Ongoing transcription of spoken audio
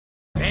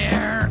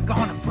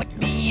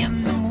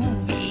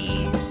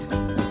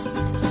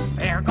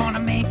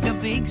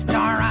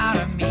star out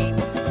of me.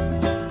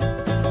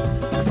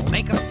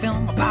 Make a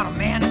film about a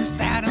man who's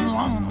sad and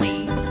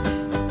lonely,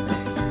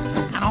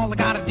 and all I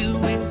gotta do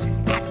is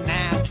act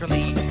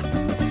naturally.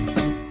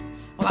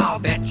 Well, I'll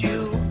bet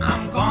you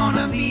I'm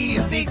gonna be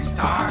a big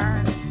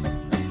star.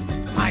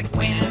 Might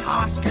win an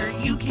Oscar,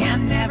 you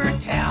can never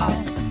tell.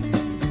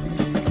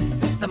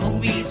 The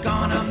movie's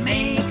gonna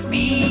make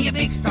me a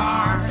big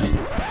star.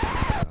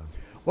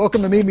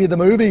 Welcome to Meet Me at the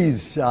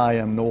Movies. I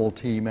am Noel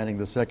T. Manning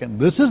II.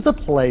 This is the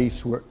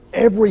place where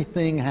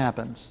everything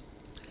happens.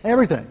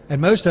 Everything.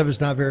 And most of it's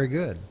not very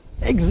good.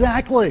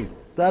 Exactly.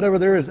 That over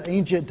there is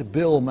Agent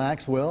Bill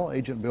Maxwell.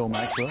 Agent Bill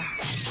Maxwell.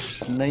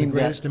 Named The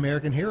Greatest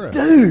American Hero.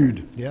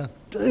 Dude. Yeah.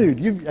 Dude,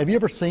 have you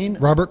ever seen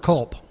Robert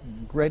Culp.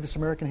 Greatest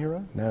American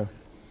Hero? No.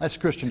 That's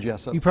Christian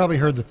Jessup. You probably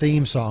heard the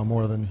theme song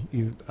more than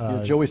you.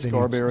 Joey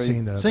Scarberry.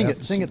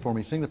 Sing it for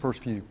me. Sing the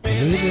first few.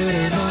 Believe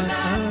it or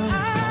not,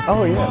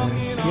 Oh, yeah.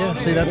 Yeah,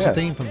 see, that's the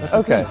theme from that.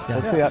 Okay. Yeah.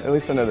 Let's see, at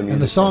least I know the music.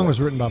 And the song was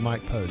written by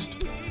Mike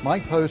Post.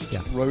 Mike Post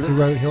wrote it. He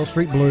wrote Hill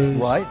Street Blues.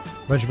 Right.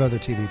 A bunch of other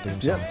TV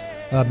theme songs.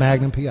 Yep.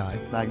 Magnum P.I.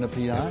 Magnum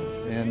P.I.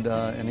 Yep.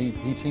 And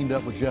he teamed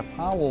up with Jeff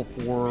Powell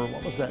for,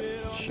 what was that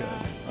show?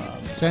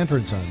 Sanford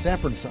and Son.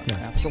 Sanford and Son, Yeah.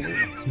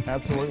 Absolutely.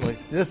 Absolutely.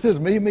 This is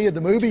Me at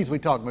the Movies. We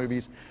talk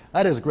movies.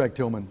 That is Greg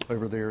Tillman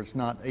over there. It's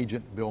not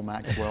Agent Bill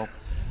Maxwell.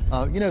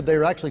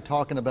 They're actually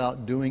talking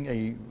about doing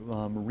a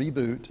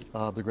reboot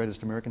of The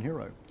Greatest American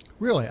Hero.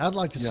 Really? I'd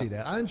like to see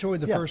that. I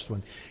enjoyed the first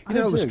one. I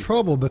did It was too.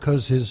 trouble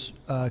because his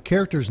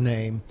character's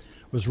name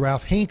was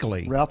Ralph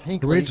Hinckley.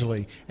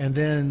 Originally. And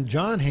then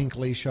John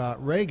Hinckley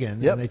shot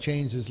Reagan, and they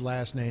changed his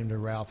last name to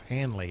Ralph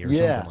Hanley or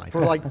something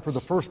like that. For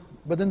the first,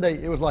 but then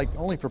it was like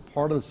only for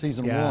part of the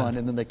season one,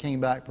 and then they came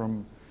back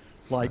from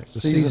like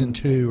season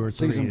 2 or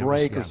 3. Season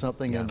break or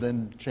something, and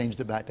then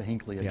changed it back to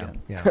Hinckley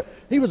again. Yeah.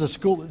 He was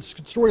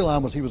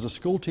storyline was he was a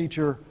school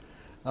teacher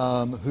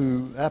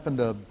who happened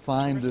to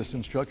find this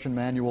instruction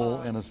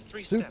manual in a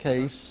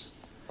suitcase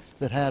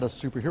that had a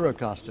superhero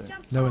costume.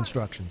 No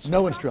instructions.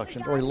 No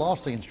instructions, or he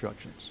lost the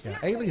instructions. Yeah,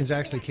 aliens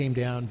actually came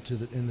down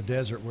in the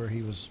desert where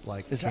he was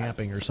like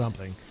camping or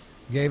something.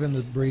 Gave him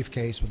the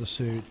briefcase with a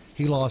suit.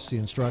 He lost the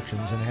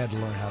instructions and had to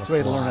learn how to fly. He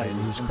had to learn how to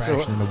and he was and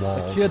crashing into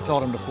walls. The kid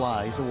taught him to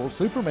fly. He said, "Well,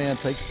 Superman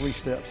takes 3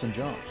 steps and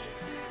jumps."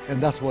 And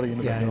that's what he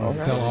ended up doing. Yeah, he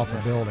fell off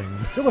a building.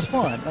 So it was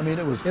fun. I mean,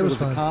 it was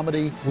fun. a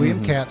comedy.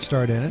 William Katt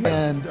starred in it.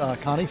 And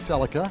Connie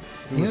Selica,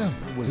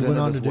 who went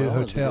on to do well,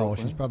 Hotel.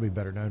 She's probably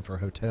better known for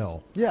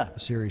Hotel. Yeah. A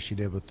series she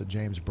did with the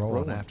James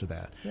Brolin after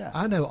that. Yeah.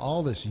 I know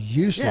all this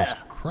useless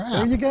crap.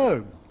 There you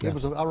go. Yeah,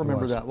 I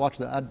remember that. Watch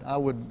that.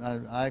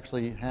 I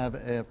actually have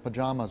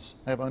pajamas.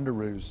 I have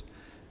underoos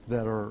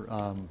that are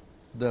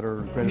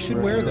You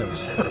should wear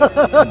those.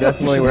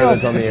 Definitely wear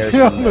those on the air.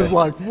 Tim was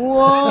like,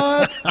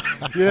 what?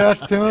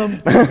 Yes, Tim.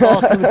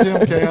 Foster the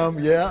Tim Cam.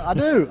 Yeah, I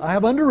do. I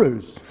have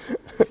underoos.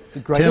 The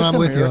Greatest Tim, I'm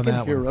with you on American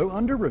that Hero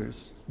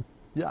underoos.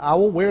 Yeah, I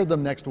will wear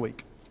them next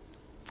week.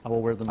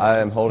 I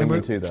am holding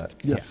you to that.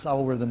 Yes, I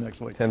will wear them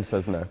next week. Tim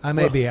says no. I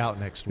may be out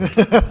next week.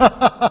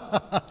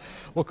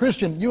 Well,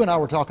 Christian, you and I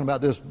were talking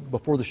about this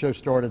before the show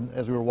started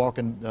as we were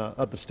walking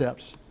up the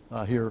steps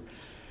here.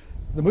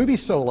 The movie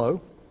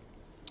Solo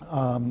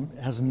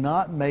has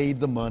not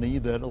made the money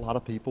that a lot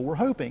of people were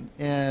hoping.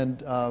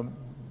 And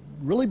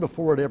really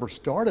before it ever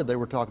started, they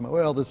were talking about,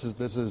 well, this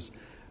is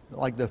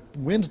like the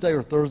Wednesday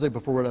or Thursday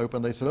before it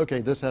opened, they said, okay,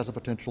 this has a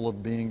potential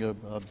of being a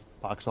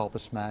box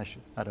office smash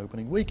at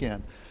opening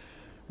weekend.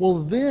 Well,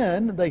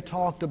 then they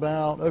talked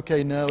about,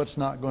 okay, no, it's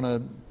not going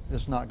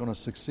to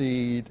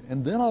succeed.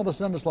 And then all of a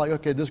sudden it's like,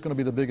 okay, this is going to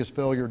be the biggest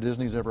failure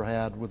Disney's ever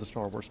had with a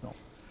Star Wars film.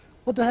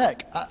 What the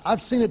heck?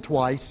 I've seen it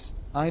twice.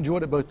 I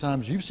enjoyed it both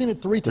times. You've seen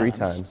it 3 times.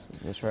 3 times,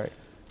 that's right.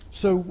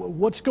 So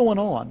what's going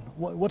on?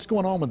 What's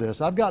going on with this?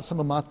 I've got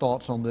some of my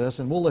thoughts on this,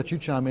 and we'll let you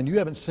chime in. You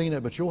haven't seen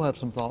it, but you'll have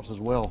some thoughts as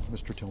well,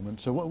 Mr. Tillman.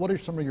 So what are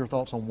some of your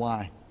thoughts on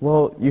why?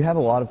 Well, you have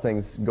a lot of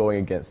things going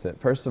against it.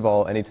 First of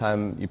all,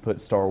 anytime you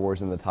put Star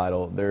Wars in the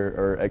title, there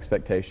are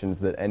expectations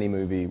that any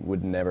movie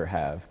would never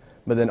have.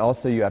 But then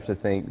also you have to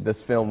think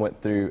this film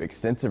went through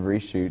extensive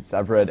reshoots.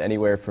 I've read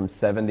anywhere from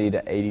 70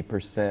 to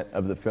 80%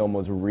 of the film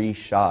was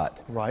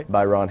reshot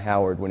by Ron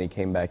Howard when he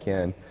came back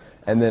in.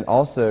 And then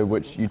also,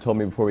 which you told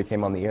me before we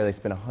came on the air, they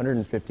spent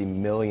 $150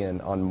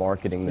 million on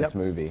marketing this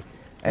movie.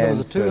 And it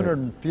was a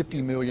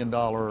 $250 million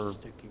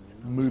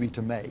movie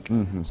to make.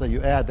 So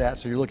you add that,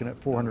 so you're looking at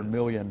 $400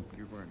 million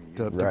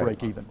to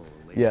break even.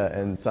 Yeah,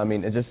 and so I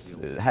mean, it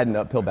had an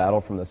uphill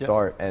battle from the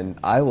start, and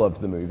I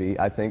loved the movie.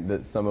 I think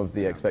that some of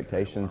the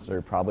expectations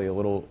are probably a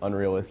little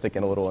unrealistic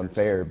and a little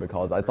unfair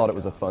because I thought it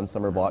was a fun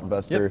summer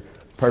blockbuster,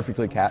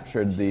 perfectly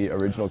captured the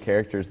original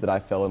characters that I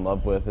fell in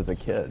love with as a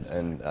kid,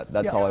 and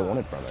that's all I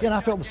wanted from it. Yeah, and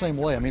I felt the same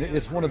way. I mean,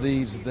 it's one of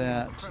these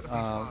that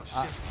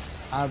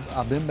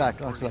I've been back,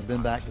 like I said, I've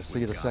been back to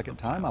see it a second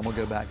time. I'm going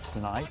to go back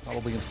tonight,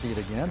 probably going to see it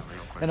again.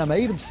 And I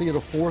may even see it a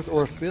 4th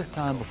or a 5th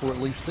time before it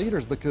leaves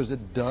theaters because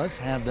it does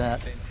have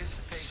that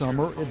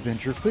summer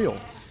adventure feel.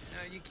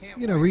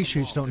 You know,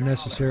 reshoots don't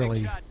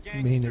necessarily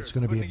mean it's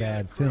going to be a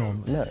bad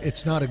film. No.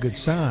 It's not a good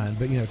sign,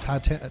 but, you know,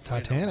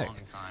 Titanic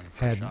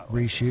had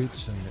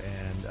reshoots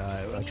and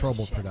a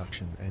troubled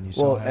production, and you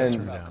saw how it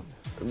turned out.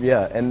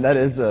 Yeah, and that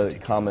is a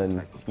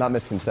common, not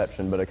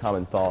misconception, but a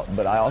common thought.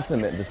 But I also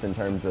meant just in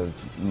terms of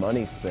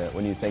money spent.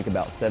 When you think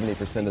about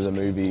 70% of the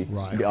movie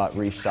got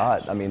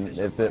reshot, I mean,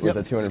 if it was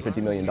a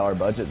 $250 million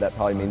budget, that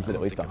probably means that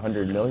at least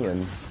 $100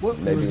 million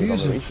maybe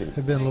was on the reshoots.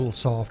 Have been a little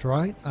soft,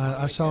 right?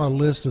 I saw a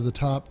list of the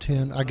top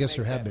 10. I guess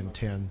there have been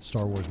 10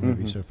 Star Wars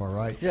movies so far,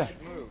 right? Yeah.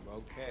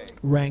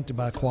 Ranked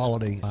by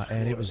quality,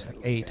 and it was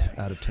 8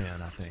 out of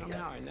 10, I think.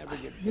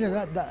 You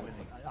know,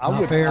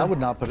 I would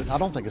not put it. I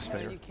don't think it's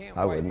fair.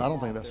 I wouldn't. I don't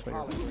think that's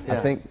fair.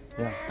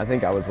 Yeah. I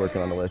think I was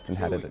working on the list and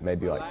had it at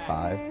maybe like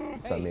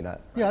 5. So I mean,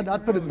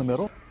 I'd put it in the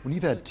middle. When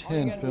you've had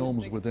 10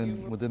 films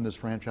within this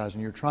franchise,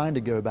 and you're trying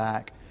to go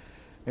back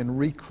and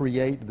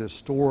recreate this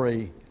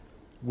story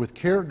with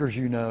characters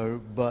you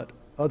know, but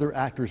other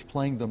actors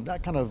playing them,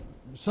 that kind of,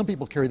 some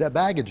people carry that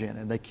baggage in,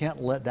 and they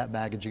can't let that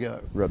baggage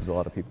go. Rubs a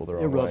lot of people the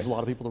wrong way. It rubs a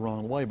lot of people the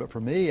wrong way. But for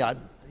me, I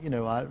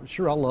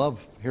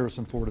love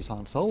Harrison Ford as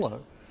Han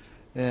Solo,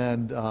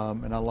 and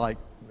I like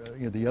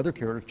the other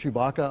character,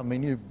 Chewbacca. I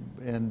mean,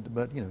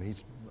 but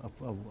he's a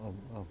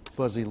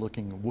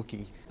fuzzy-looking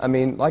Wookiee. I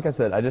mean, like I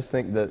said, I just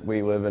think that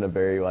we live in a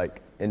very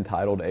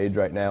entitled age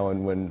right now,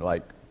 and when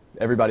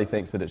everybody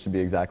thinks that it should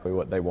be exactly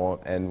what they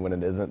want, and when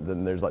it isn't,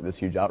 then there's this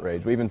huge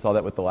outrage. We even saw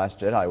that with The Last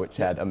Jedi, which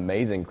had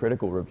amazing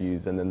critical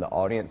reviews, and then the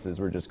audiences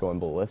were just going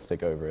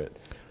ballistic over it.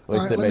 All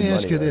right, let me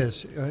ask you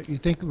this. You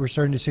think we're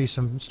starting to see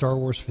some Star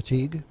Wars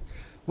fatigue?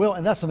 Well,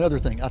 and that's another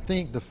thing. I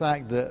think the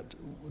fact that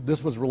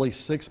this was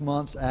released 6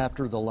 months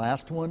after the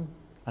last one,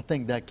 I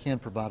think that can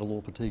provide a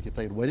little fatigue. If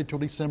they had waited till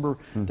December,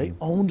 they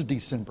owned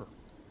December.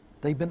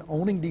 They've been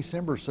owning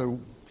December, so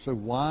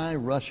why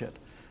rush it?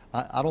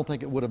 I don't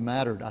think it would have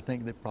mattered. I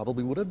think they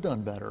probably would have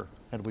done better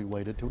had we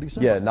waited till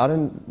December. Yeah,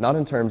 not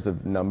in terms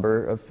of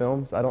number of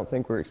films. I don't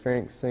think we're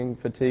experiencing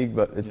fatigue,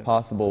 but it's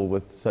possible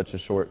with such a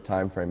short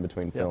time frame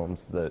between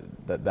films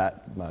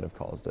that might have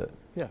caused it.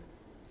 Yeah.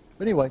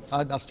 But anyway,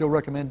 I still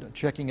recommend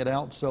checking it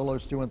out.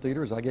 Solo's still in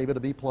theaters. I gave it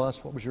a B+.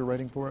 What was your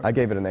rating for it? I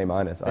gave it an A-.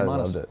 I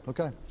loved it.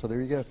 Okay, so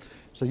there you go.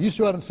 So you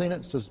still haven't seen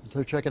it,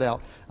 so check it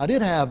out. I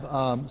did have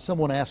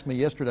someone ask me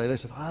yesterday. They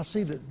said, I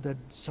see that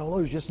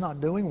Solo's just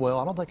not doing well.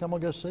 I don't think I'm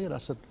going to go see it. I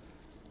said,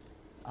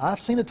 I've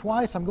seen it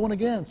twice. I'm going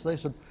again. So they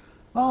said,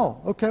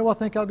 oh, okay, well, I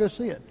think I'll go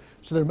see it.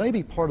 So there may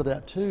be part of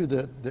that, too,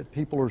 that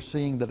people are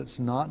seeing that it's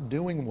not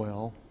doing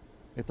well.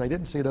 If they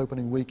didn't see it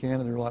opening weekend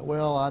and they're like,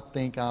 well, I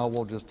think I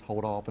will just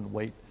hold off and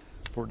wait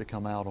for it to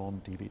come out on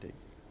DVD.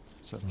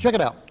 So check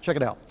it out. Check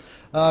it out.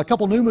 A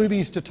couple new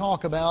movies to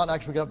talk about.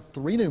 Actually, we got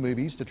 3 new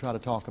movies to try to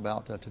talk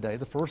about today.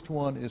 The first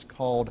one is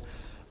called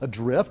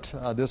Adrift.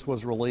 This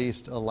was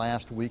released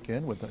last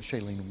weekend with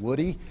Shailene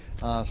Woodley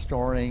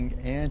starring,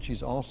 and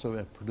she's also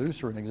a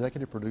producer, an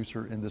executive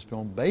producer in this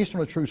film, based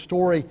on a true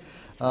story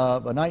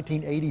of a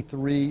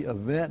 1983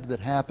 event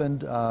that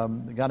happened. A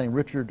guy named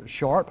Richard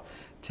Sharp,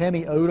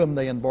 Tammy Odom,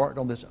 they embarked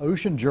on this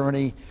ocean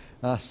journey,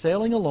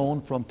 sailing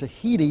alone from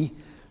Tahiti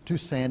to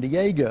San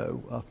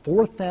Diego,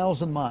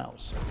 4,000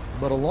 miles.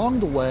 But along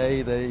the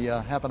way, they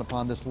happen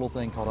upon this little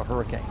thing called a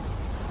hurricane.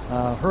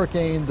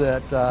 Hurricane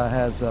that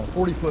has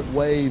 40-foot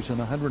waves and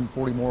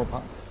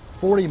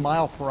 40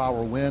 mile per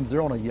hour winds.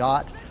 They're on a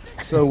yacht.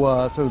 So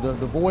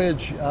the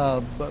voyage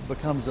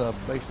becomes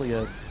basically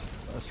a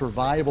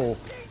survival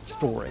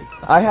story.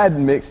 I had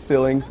mixed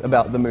feelings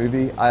about the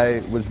movie. I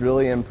was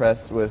really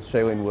impressed with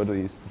Shailene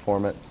Woodley's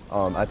performance.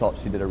 I thought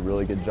she did a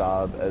really good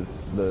job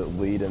as the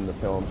lead in the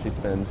film. She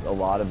spends a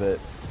lot of it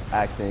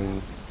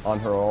acting on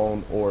her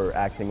own or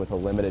acting with a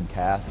limited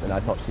cast, and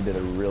I thought she did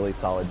a really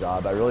solid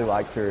job. I really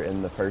liked her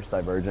in the first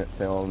Divergent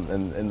film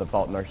and in The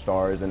Fault in Our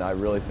Stars, and I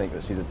really think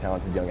that she's a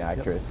talented young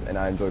actress, and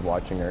I enjoyed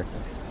watching her.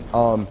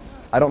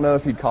 I don't know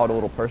if you'd call it a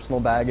little personal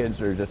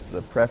baggage or just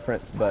the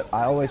preference, but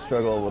I always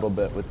struggle a little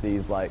bit with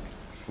these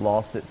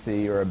Lost at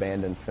Sea or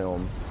abandoned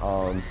films,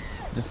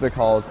 just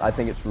because I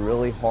think it's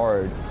really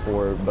hard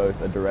for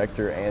both a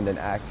director and an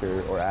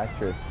actor or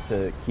actress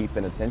to keep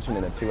an attention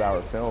in a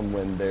 2-hour film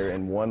when they're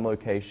in one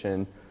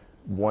location,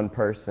 one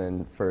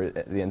person for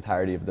the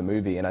entirety of the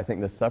movie, and I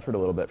think this suffered a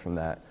little bit from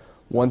that.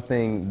 One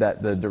thing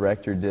that the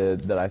director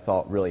did that I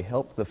thought really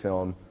helped the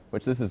film,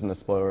 which this isn't a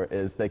spoiler,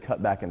 is they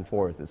cut back and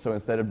forth. So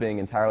instead of being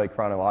entirely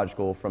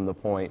chronological from the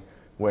point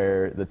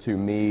where the two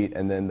meet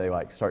and then they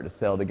start to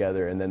sail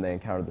together and then they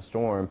encounter the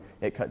storm,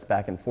 it cuts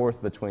back and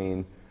forth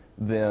between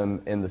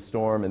them in the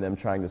storm and them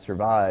trying to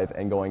survive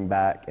and going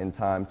back in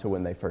time to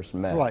when they first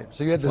met. Right,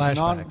 so you had this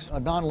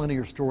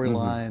non-linear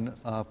storyline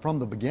from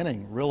the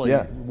beginning, really,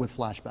 with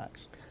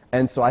flashbacks.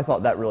 And so I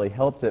thought that really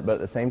helped it, but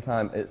at the same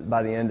time,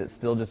 by the end, it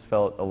still just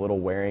felt a little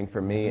wearing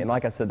for me. And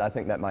like I said, I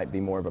think that might be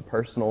more of a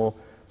personal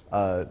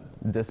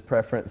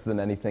dispreference than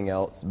anything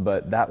else,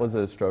 but that was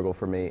a struggle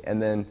for me.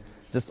 And then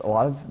just a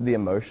lot of the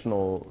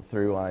emotional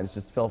through lines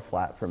just fell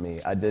flat for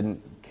me. I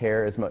didn't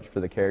care as much for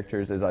the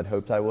characters as I'd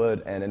hoped I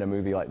would, and in a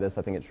movie like this,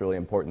 I think it's really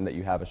important that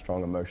you have a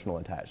strong emotional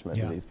attachment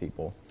to these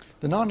people.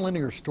 The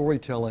nonlinear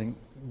storytelling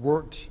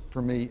worked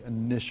for me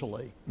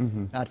initially.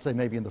 I'd say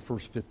maybe in the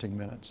first 15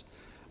 minutes.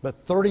 But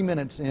 30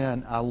 minutes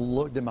in, I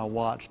looked at my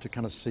watch to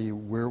kind of see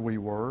where we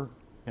were,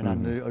 and I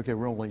knew, okay,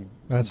 we're only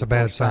That's a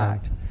bad sign.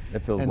 act. It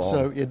feels and long.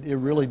 so it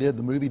really did.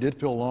 The movie did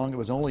feel long. It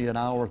was only an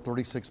hour,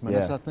 36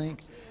 minutes, Yeah. I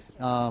think.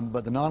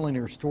 But the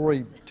nonlinear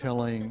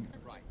storytelling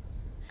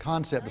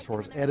concept, as far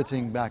as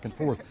editing back and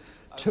forth,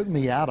 took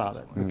me out of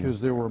it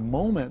because there were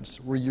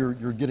moments where you're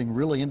getting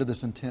really into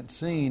this intense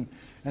scene,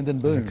 and then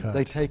boom,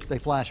 they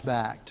flash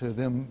back to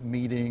them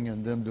meeting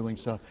and them doing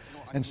stuff.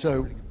 And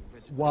so,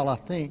 while I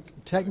think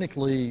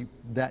technically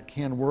that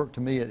can work,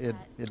 to me it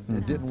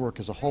didn't work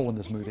as a whole in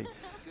this movie.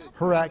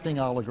 Her acting,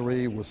 I'll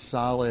agree, was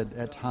solid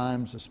at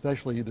times.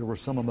 Especially there were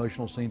some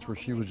emotional scenes where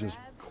she was just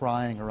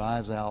crying her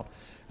eyes out.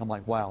 I'm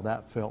like, wow,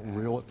 that felt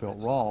real, it felt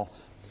raw.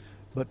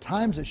 But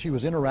times that she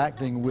was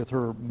interacting with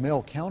her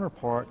male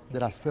counterpart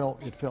that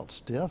it felt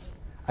stiff.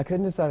 I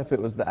couldn't decide if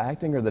it was the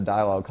acting or the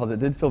dialogue, because it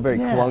did feel very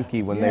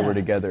clunky when they were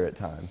together at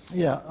times.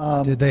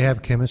 Yeah. Did they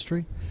have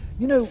chemistry?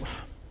 You know,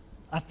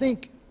 I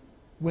think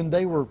when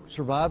they were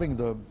surviving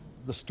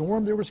the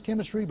storm, there was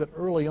chemistry, but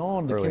early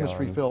on, the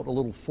chemistry felt a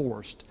little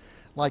forced.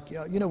 Like,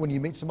 you know, when you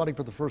meet somebody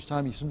for the first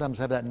time, you sometimes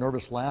have that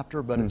nervous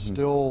laughter, but it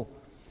still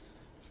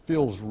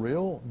feels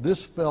real.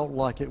 This felt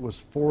like it was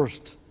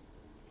forced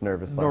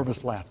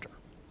nervous laughter.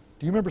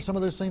 Do you remember some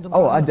of those scenes?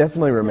 Oh, I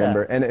definitely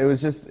remember. And it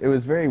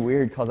was very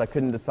weird because I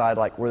couldn't decide,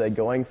 like, were they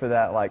going for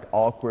that, like,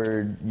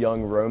 awkward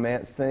young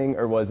romance thing,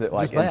 or was it,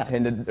 like,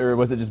 intended, or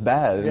was it just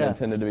bad and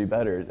intended to be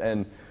better?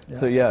 And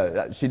so,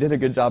 she did a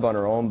good job on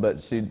her own,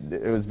 but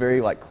it was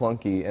very, like,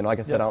 clunky. And like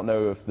I said, I don't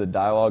know if the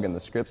dialogue and the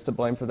script's to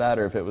blame for that,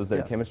 or if it was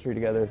their chemistry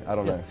together. I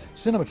don't know.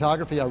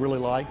 Cinematography, I really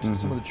liked.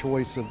 Some of the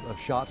choice of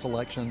shot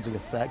selections, the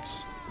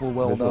effects were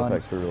well Visual done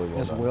effects were really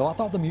well done. I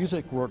thought the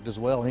music worked as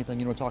well. Anything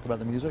you want to talk about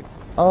the music?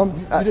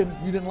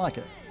 You didn't like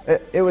it?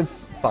 It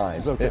was fine. It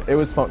was okay. It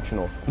was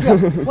functional. Yeah,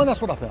 well,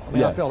 that's what I felt. I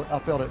mean, I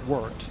felt it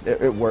worked.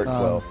 It worked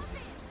well.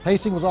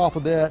 Pacing was off a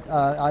bit.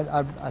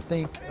 I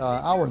think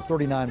hour and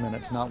 39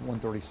 minutes, not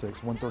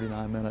 136,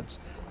 139 minutes,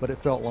 but it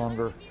felt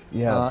longer.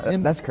 Yeah,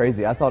 that's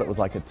crazy. I thought it was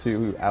like a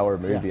 2-hour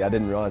movie. Yeah. I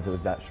didn't realize it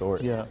was that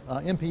short. Yeah,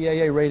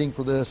 MPAA rating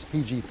for this,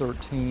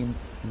 PG-13.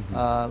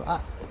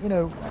 You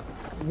know,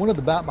 one of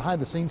the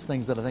behind-the-scenes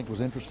things that I think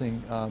was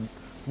interesting,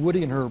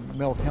 Woody and her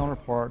male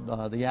counterpart,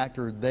 the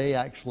actor, they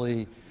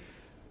actually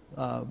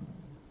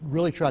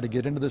really tried to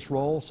get into this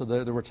role. So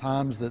there were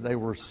times that they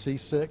were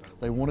seasick.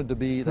 They wanted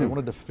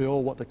to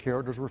feel what the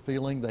characters were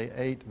feeling. They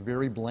ate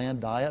very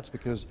bland diets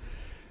because,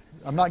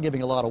 I'm not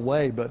giving a lot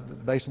away,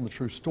 but based on the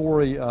true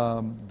story,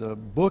 the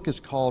book is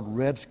called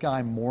Red Sky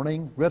in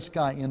Mourning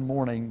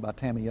by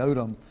Tammy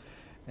Odom.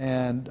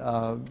 And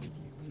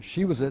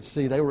she was at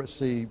sea, they were at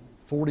sea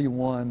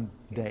 41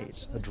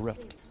 days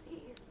adrift,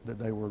 that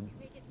they were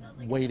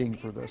waiting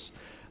for this.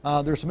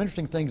 There's some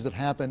interesting things that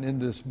happen in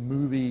this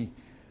movie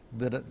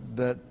that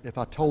if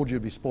I told you,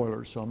 it'd be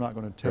spoilers, so I'm not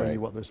going to tell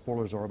you what those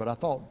spoilers are, but I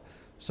thought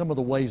some of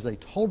the ways they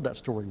told that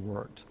story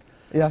worked.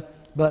 Yeah.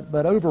 But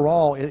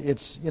overall,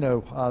 it's, you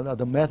know,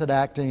 the method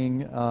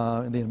acting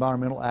and the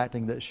environmental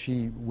acting that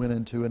she went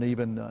into, and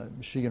even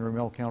she and her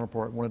male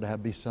counterpart wanted to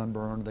be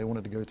sunburned. They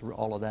wanted to go through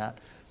all of that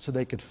so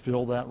they could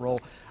fill that role.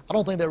 I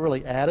don't think that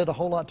really added a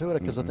whole lot to it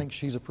because I think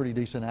she's a pretty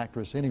decent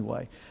actress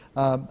anyway.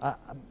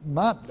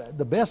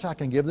 The best I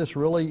can give this,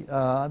 really,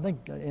 I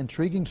think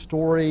intriguing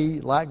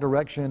story, lack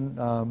direction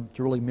to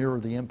really mirror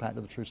the impact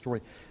of the true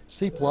story.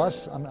 C+,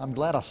 I'm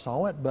glad I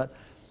saw it, but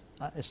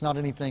it's not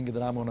anything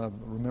that I'm going to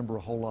remember a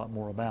whole lot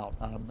more about.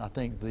 I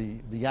think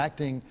the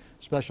acting,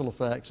 special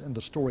effects, and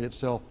the story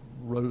itself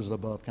rose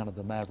above kind of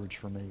the average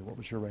for me. What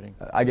was your rating?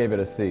 I gave it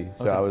a C,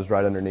 so I was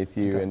right underneath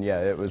you, and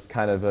it was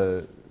kind of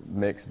a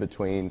mix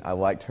between I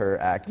liked her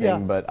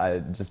acting, but I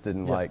just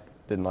didn't like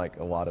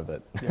a lot of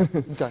it. Yeah.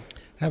 Okay.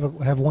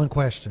 Have one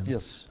question.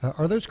 Yes.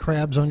 Are those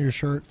crabs on your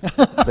shirt?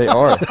 They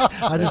are.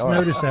 I just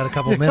noticed that a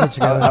couple of minutes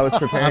ago. I was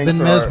preparing. I've been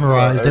for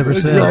mesmerized ever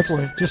since.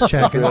 Exactly. Just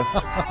checking.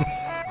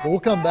 Well, we'll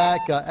come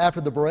back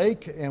after the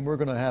break, and we're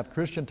going to have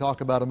Christian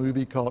talk about a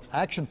movie called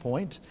Action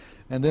Point.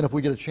 And then if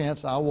we get a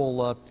chance, I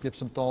will give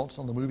some thoughts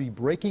on the movie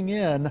Breaking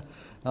In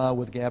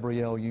with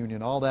Gabrielle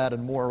Union. All that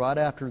and more right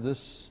after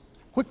this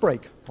quick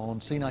break on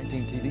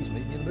C19 TV's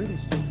Meet Me in the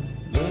Movies.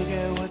 Look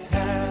at what's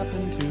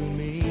happened to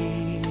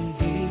me.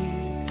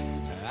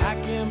 I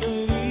can't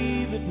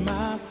believe it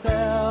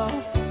myself.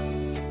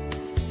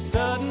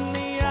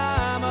 Suddenly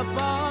I'm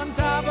up on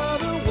top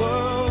of the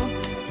world.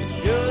 It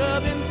should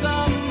have been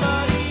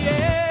somebody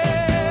else.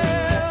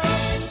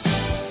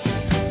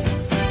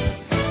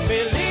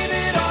 Believe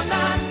it or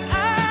not,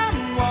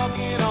 I'm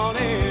walking on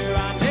air.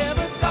 I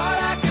never thought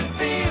I could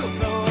feel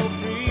so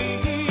free.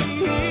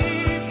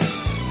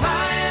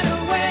 Flying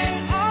away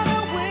on a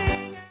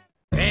wing.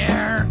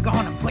 They're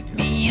gonna put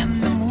me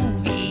in the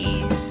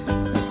movies.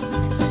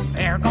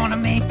 They're gonna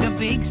make a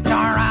big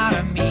star out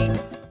of me.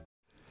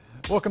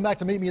 Welcome back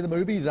to Meet Me in the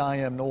Movies. I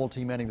am Noel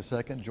T. Manning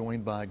II,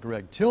 joined by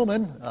Greg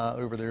Tillman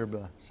over there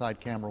beside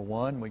camera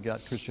one. We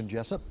got Christian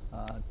Jessup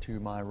to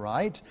my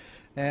right.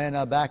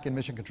 And back in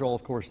Mission Control,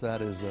 of course,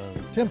 that is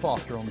Tim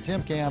Foster on the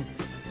Tim Cam.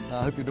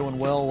 I hope you're doing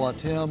well,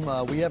 Tim.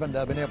 We haven't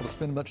been able to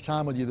spend much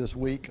time with you this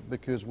week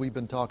because we've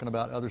been talking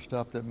about other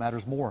stuff that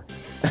matters more.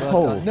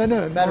 But, no,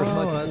 it matters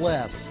much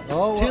less.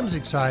 Tim's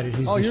excited.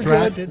 He's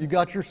distracted. You're good. You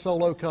got your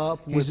solo cup.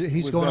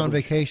 He's going on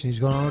vacation. He's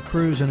going on a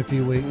cruise in a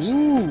few weeks.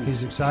 Ooh.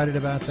 He's excited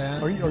about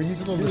that.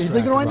 He's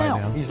leaving right now.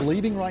 He's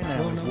leaving right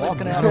now. He's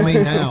walking out. I don't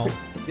mean now.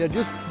 Yeah,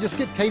 just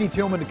get Katie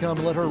Tillman to come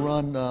and let her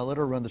run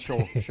the show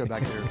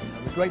back there.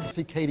 It was great to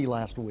see Katie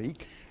last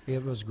week.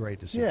 It was great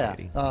to see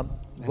Katie. And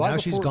right now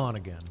she's gone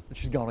again.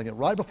 She's gone again.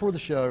 Right before the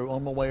show,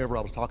 on my way over,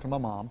 I was talking to my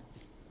mom,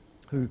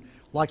 who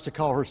likes to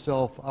call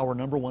herself our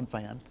 #1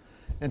 fan,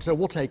 and so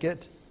we'll take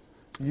it.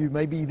 You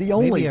may be the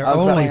only. Our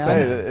only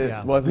fan.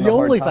 It wasn't the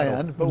only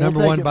fan, but number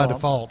we'll one take it, by Mom.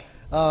 default.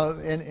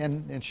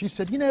 And she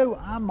said,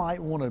 I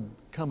might want to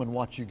come and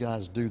watch you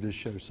guys do this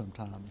show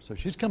sometime. So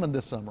she's coming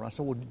this summer. I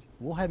said, well,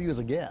 we'll have you as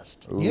a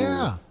guest. Ooh.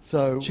 Yeah.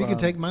 So she can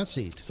take my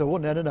seat. So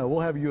no,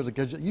 we'll have you as a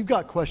guest. You've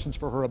got questions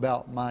for her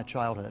about my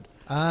childhood.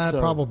 I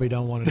probably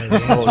don't want to know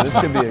the answer. Oh, this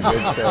could be a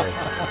good show.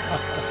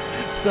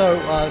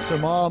 So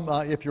Mom,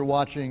 if you're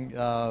watching,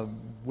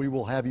 we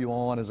will have you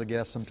on as a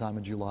guest sometime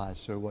in July.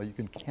 So you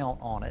can count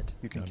on it.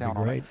 That'd be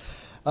great.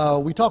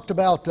 We talked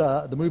about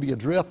the movie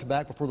Adrift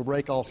back before the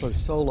break, also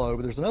Solo,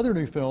 but there's another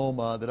new film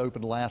that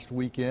opened last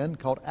weekend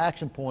called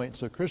Action Point.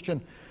 So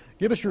Christian,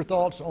 give us your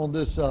thoughts on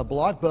this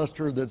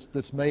blockbuster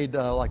that's made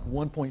like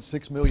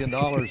 $1.6 million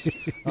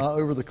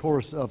over the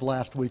course of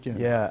last weekend.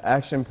 Yeah,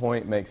 Action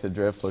Point makes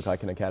Adrift look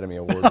like an Academy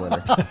Award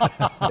winner.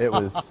 It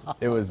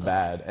was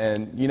bad.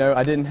 And,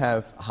 I didn't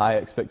have high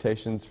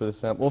expectations for this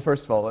film. Well,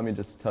 first of all, let me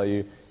just tell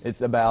you,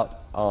 it's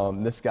about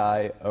this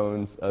guy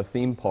owns a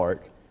theme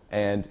park,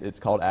 and it's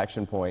called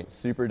Action Point.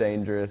 Super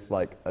dangerous,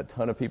 like a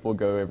ton of people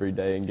go every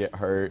day and get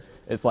hurt.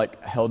 It's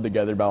like held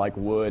together by like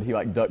wood. He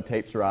like duct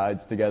tapes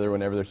rides together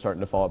whenever they're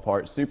starting to fall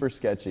apart. Super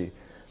sketchy.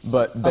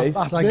 But based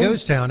it's like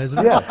Ghost Town, isn't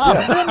it? Yeah.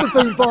 I've been to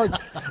theme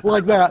parks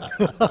like that.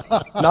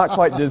 Not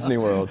quite Disney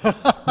World.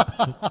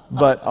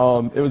 But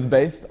it was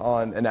based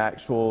on an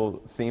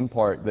actual theme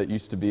park that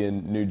used to be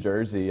in New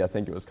Jersey. I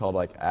think it was called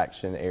like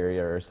Action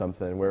Area or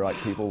something, where like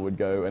people would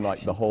go, and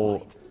like the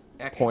whole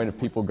point of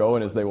people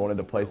going is they wanted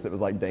a place that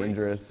was like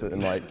dangerous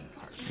and like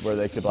where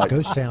they could like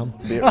Ghost Town.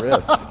 Be at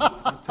risk.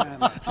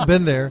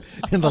 Been there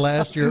in the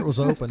last year it was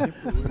open.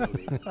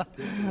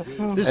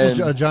 This is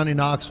a Johnny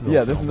Knoxville.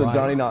 Yeah, this film, is a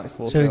Johnny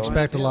Knoxville So you film.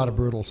 expect a lot of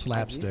brutal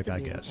slapstick, I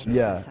guess.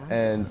 Yeah,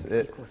 and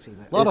a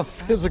lot of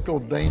physical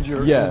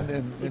danger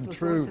and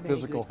true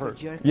physical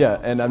hurt. Yeah,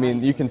 and I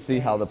mean, you can see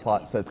how the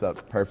plot sets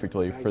up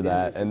perfectly for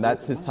that, and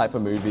that's his type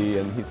of movie,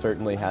 and he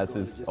certainly has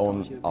his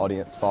own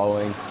audience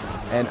following.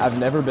 And I've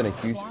never been a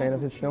huge fan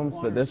of his films,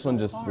 but this one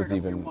just was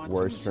even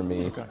worse for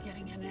me.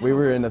 We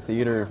were in a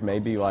theater of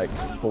maybe like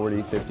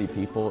 40, 50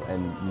 people,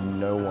 and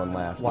no one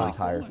laughed the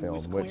entire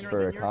film, which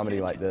for a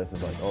comedy like this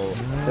is like,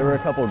 there were a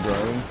couple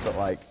groans, but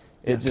like,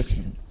 it just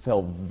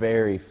fell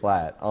very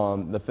flat.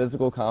 The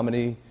physical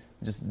comedy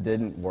just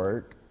didn't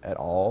work at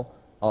all.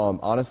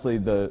 Honestly,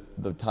 the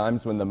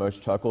times when the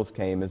most chuckles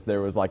came is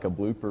there was like a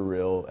blooper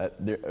reel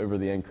over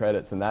the end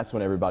credits, and that's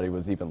when everybody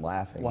was even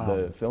laughing. Wow.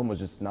 The film was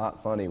just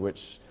not funny,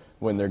 which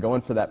when they're going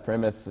for that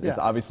premise, it's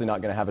obviously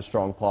not going to have a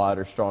strong plot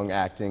or strong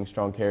acting,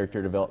 strong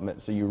character development,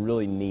 so you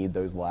really need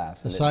those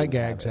laughs. The side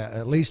gags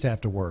at least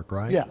have to work,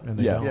 right? Yeah. And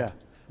they don't.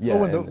 Yeah,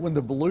 when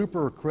the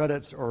blooper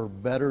credits are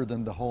better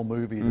than the whole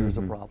movie, there's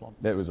a problem.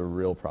 That was a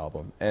real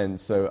problem. And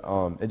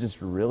so it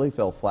just really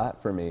fell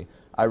flat for me.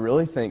 I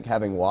really think,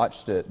 having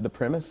watched it, the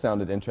premise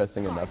sounded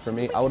interesting enough for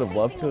me. I would have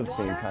loved to have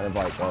seen kind of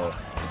like a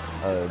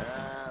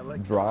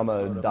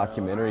drama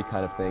documentary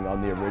kind of thing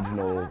on the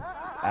original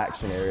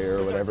Action Area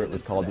or whatever it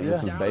was called that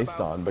this was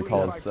based on,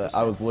 because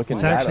I was looking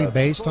It's that actually up.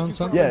 based on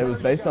something? Yeah, it was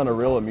based on a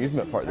real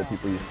amusement park that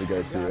people used to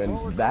go to,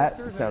 and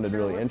that sounded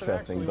really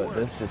interesting, but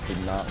this just did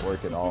not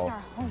work at all.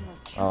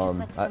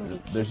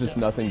 There's just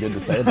nothing good to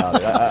say about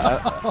it.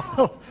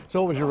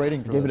 So what was your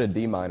rating for Give this? it a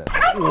D-.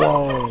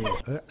 Whoa.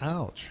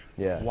 Ouch.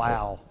 Yeah.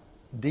 Wow.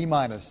 D-.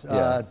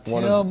 Yeah,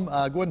 Tim, go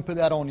ahead and put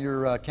that on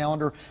your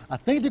calendar. I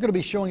think they're going to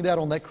be showing that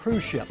on that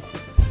cruise ship.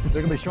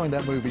 They're going to be showing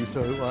that movie,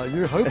 so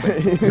you're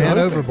hoping. Man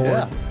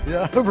Overboard.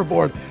 Yeah,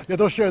 Overboard. Yeah,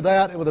 they'll show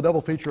that with a double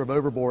feature of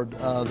Overboard,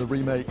 the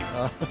remake.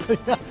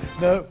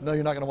 No,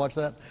 you're not going to watch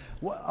that.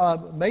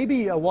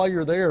 Maybe while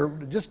you're there,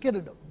 just get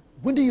it.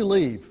 When do you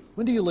leave?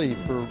 When do you leave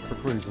for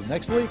cruises?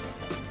 Next week?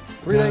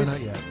 3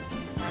 days? Not yet.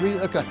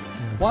 Okay. Yeah.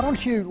 Why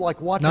don't you watch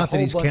Not a that whole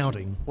he's bunch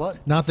counting.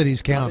 What? Not that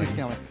he's counting. Not that he's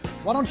counting.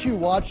 Why don't you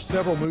watch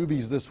several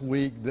movies this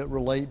week that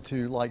relate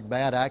to like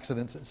bad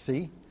accidents at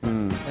sea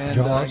and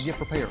get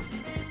prepared?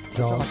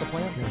 That sound like a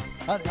plan? Yeah.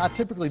 I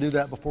typically do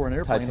that before an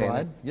airplane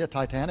ride. Yeah,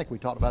 Titanic. We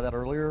talked about that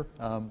earlier.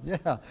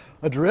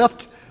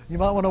 Adrift. You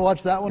might want to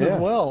watch that one as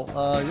well.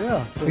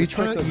 So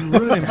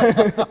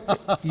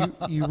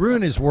you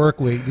ruin his work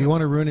week. Do you want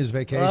to ruin his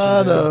vacation?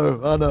 I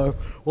know.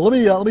 Well,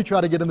 let me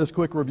try to get in this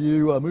quick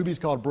review. A movie's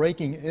called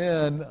Breaking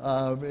In,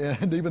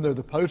 and even though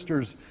the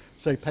posters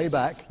say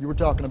Payback, you were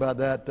talking about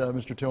that,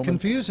 Mr. Tillman.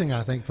 Confusing,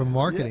 I think, from a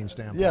marketing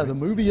standpoint. Yeah, the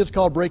movie is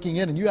called Breaking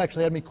In, and you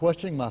actually had me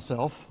questioning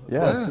myself.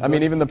 Yeah, I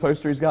mean, even the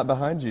poster he's got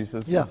behind you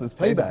says this is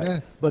Payback. Yeah.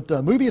 But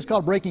the movie is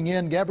called Breaking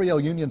In.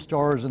 Gabrielle Union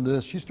stars in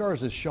this. She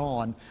stars as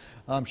Sean.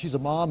 She's a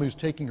mom who's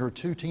taking her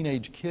 2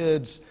 teenage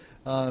kids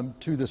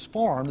to this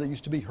farm that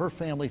used to be her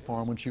family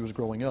farm when she was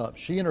growing up.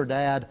 She and her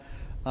dad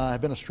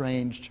have been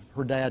estranged.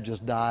 Her dad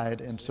just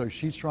died, and so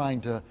she's trying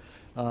to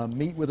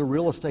meet with a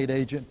real estate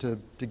agent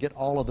to get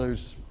all of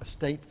those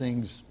estate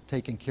things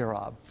taken care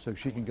of so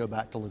she can go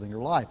back to living her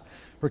life.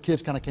 Her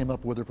kids kind of came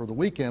up with her for the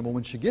weekend. Well,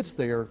 when she gets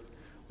there,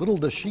 little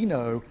does she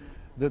know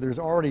that there's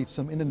already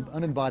some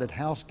uninvited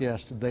house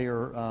guests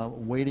there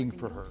waiting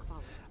for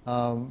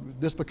her.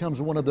 This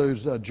becomes one of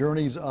those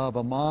journeys of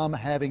a mom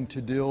having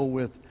to deal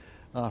with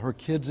her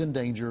kids in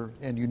danger,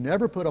 and you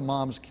never put a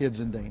mom's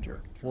kids in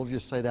danger. We'll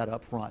just say that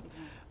up front.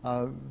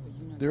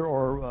 There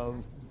are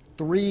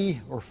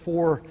 3 or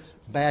 4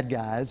 bad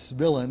guys,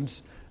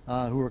 villains,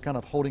 who are kind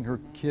of holding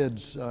her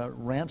kids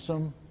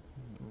ransom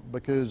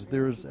because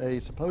there's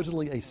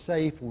supposedly a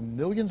safe with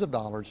millions of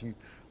dollars. You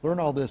learn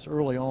all this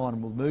early on,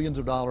 with millions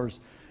of dollars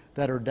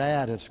that her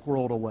dad had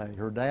squirreled away.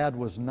 Her dad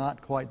was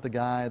not quite the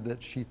guy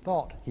that she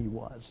thought he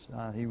was.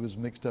 He was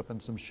mixed up in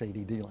some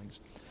shady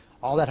dealings.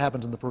 All that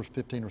happens in the first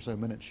 15 or so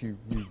minutes. You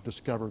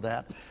discover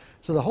that.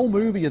 So the whole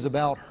movie is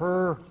about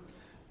her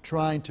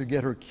trying to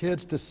get her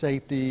kids to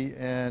safety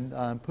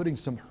and putting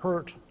some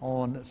hurt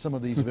on some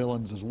of these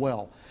villains as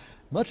well.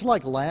 Much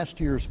like last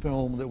year's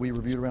film that we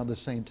reviewed around the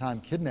same time,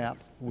 Kidnap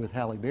with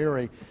Halle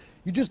Berry,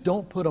 you just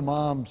don't put a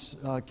mom's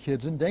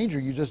kids in danger.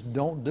 You just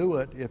don't do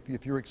it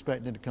if you're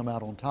expecting to come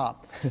out on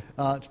top.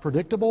 It's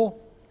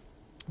predictable,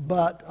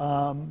 but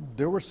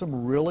there were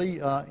some really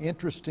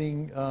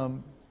interesting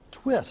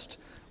twists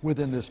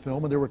within this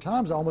film, and there were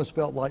times I almost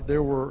felt like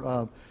there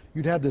were,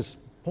 you'd have this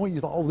point,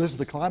 you thought, oh, this is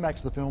the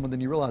climax of the film, and then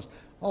you realize,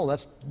 oh,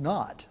 that's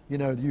not. You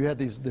know, you had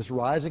this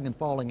rising and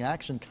falling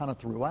action kind of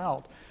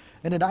throughout,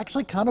 and it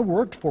actually kind of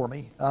worked for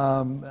me.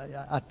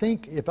 I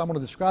think if I'm going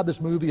to describe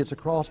this movie, it's a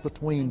cross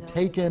between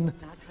Taken,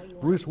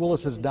 Bruce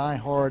Willis's Die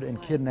Hard,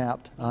 and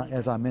Kidnapped,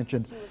 as I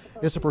mentioned.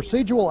 It's a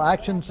procedural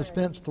action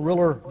suspense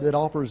thriller that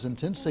offers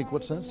intense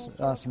sequences,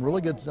 some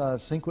really good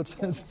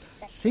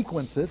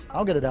sequences,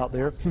 I'll get it out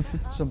there,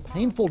 some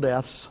painful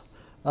deaths,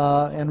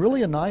 and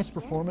really a nice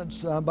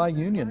performance by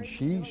Union.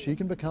 She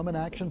can become an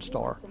action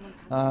star.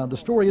 The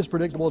story is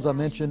predictable, as I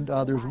mentioned.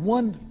 There's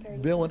one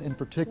villain in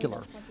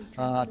particular.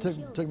 I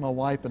took my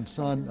wife and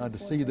son to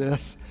see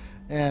this,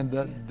 and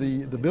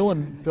the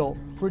villain felt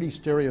pretty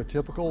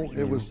stereotypical.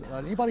 It was,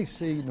 anybody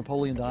see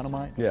Napoleon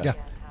Dynamite? Yeah.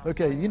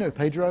 Okay, you know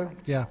Pedro?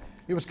 Yeah.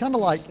 It was kind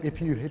of like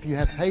if you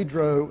had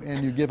Pedro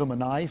and you give him a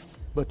knife,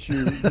 but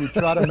you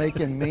try to make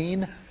him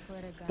mean.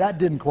 That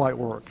didn't quite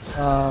work.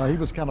 He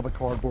was kind of a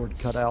cardboard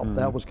cutout.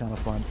 That was kind of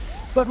fun.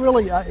 But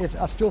really,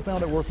 I still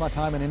found it worth my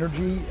time and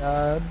energy.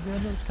 And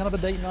it was kind of a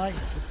date night.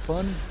 It's a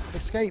fun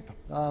escape.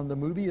 The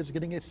movie is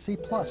getting a C+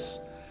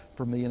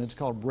 for me, and it's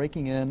called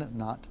Breaking In,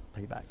 Not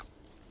Payback.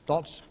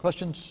 Thoughts,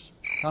 questions,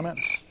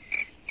 comments?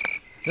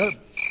 Nope.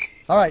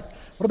 All right.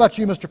 What about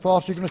you, Mr.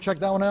 Foster? You going to check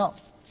that one out?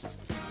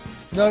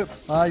 Nope.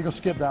 You're going to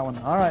skip that one.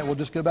 All right. We'll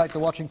just go back to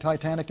watching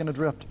Titanic and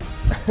Adrift.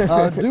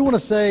 Do want to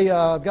say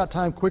I've got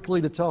time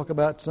quickly to talk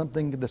about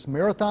something that's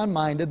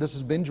marathon-minded. This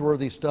is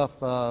binge-worthy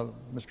stuff,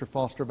 Mr.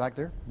 Foster back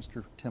there,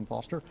 Mr. Tim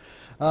Foster.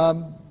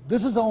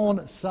 This is on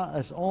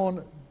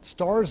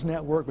Starz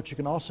Network, but you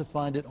can also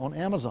find it on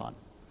Amazon.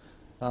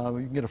 You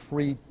can get a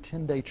free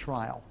 10-day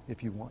trial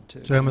if you want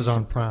to. So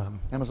Amazon Prime.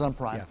 Amazon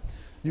Prime.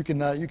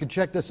 Yeah. You can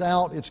check this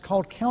out. It's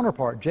called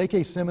Counterpart.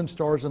 JK Simmons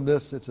stars in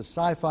this. It's a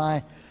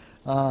sci-fi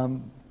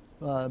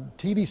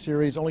TV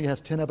series. Only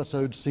has 10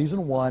 episodes,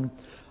 season 1.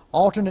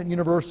 Alternate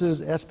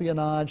universes,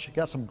 espionage.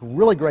 Got some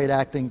really great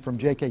acting from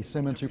J.K.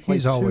 Simmons, who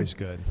plays He's always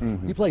good.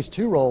 He plays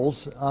 2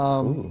 roles,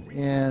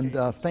 and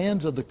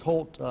fans of the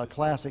cult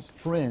classic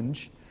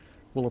Fringe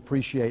will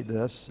appreciate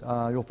this.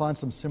 You'll find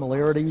some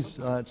similarities.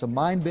 It's a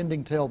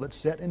mind-bending tale that's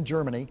set in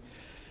Germany,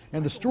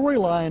 and the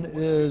storyline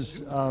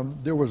is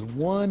there was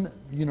one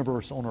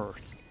universe on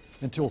Earth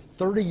until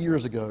 30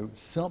 years ago.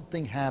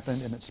 Something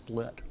happened and it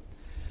split,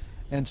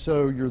 and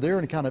so you're there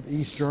in kind of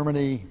East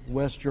Germany,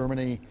 West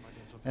Germany.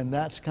 And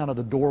that's kind of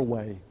the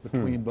doorway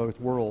between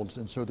both worlds.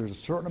 And so there's a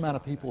certain amount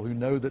of people who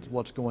know that's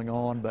what's going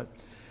on, but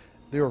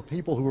there are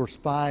people who are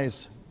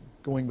spies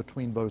going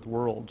between both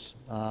worlds.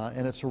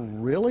 And it's a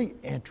really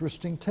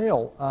interesting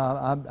tale.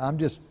 I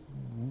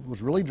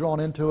was really drawn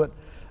into it.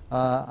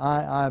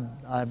 I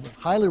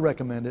highly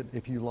recommend it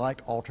if you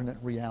like alternate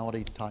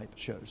reality type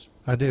shows.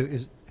 I do.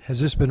 Has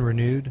this been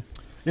renewed?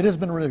 It has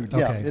been renewed,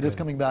 yeah. Okay, it is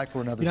coming back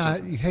for another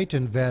season. You hate to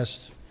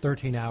invest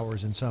 13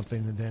 hours in something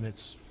and then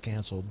it's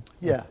canceled.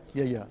 Yeah.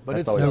 But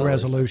it's no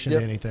resolution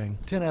to anything.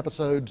 10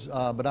 episodes,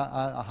 but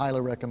I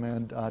highly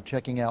recommend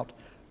checking out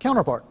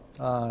Counterpart.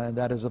 And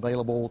that is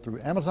available through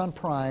Amazon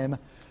Prime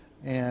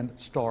and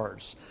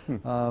Starz.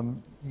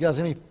 You guys,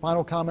 any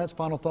final comments,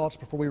 final thoughts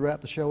before we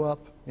wrap the show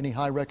up? Any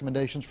high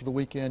recommendations for the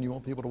weekend you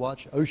want people to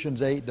watch?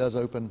 Ocean's 8 does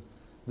open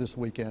this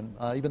weekend,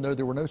 even though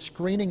there were no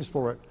screenings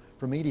for it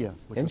for media,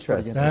 which was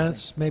pretty interesting.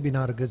 That's maybe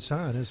not a good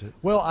sign, is it?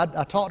 Well,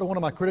 I talked to one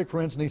of my critic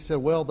friends, and he said,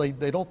 well, they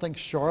don't think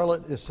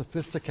Charlotte is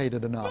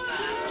sophisticated enough.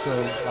 So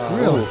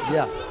really?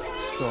 Yeah.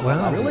 So,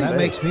 well, really? That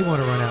makes me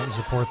want to run out and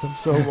support them.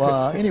 So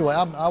anyway,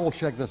 I will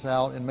check this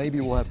out, and maybe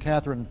we'll have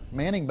Catherine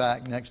Manning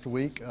back next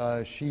week.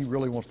 She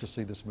really wants to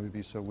see this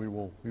movie, so we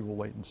will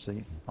wait and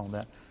see on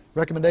that.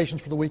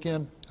 Recommendations for the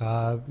weekend?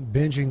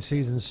 Binging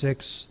season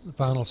 6, the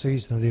final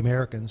season of The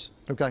Americans.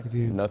 Okay.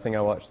 Nothing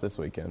I watched this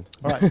weekend.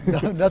 All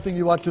right. Nothing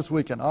you watched this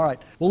weekend. All right.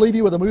 We'll leave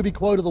you with a movie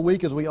quote of the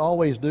week, as we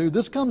always do.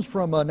 This comes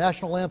from a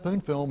National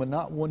Lampoon film, and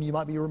not one you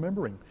might be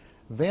remembering.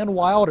 Van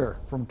Wilder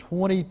from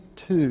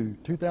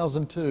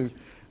 2002.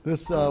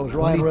 This was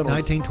Ryan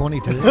Reynolds.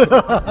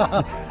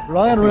 1922.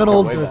 Ryan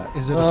Reynolds.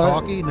 Is it a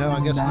talkie? No, I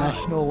guess not.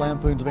 National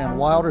Lampoon's Van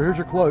Wilder. Here's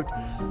your quote.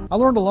 I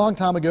learned a long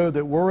time ago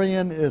that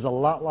worrying is a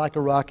lot like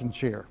a rocking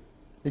chair.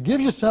 It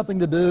gives you something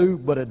to do,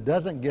 but it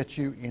doesn't get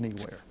you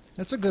anywhere.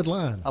 That's a good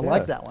line. I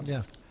like that one.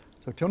 Yeah.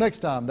 So till next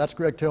time, that's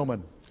Greg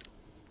Tillman.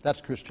 That's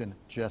Christian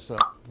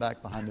Jessup,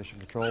 back behind Mission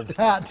Control.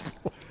 That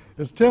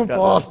is Tim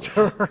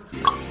Foster.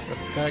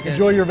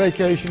 Enjoy your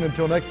vacation.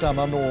 Until next time,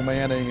 I'm Noel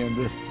Manning, and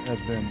this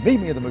has been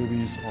Meet Me at the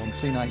Movies on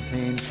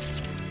C19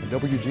 and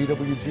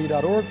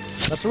WGWG.org.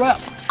 That's a wrap.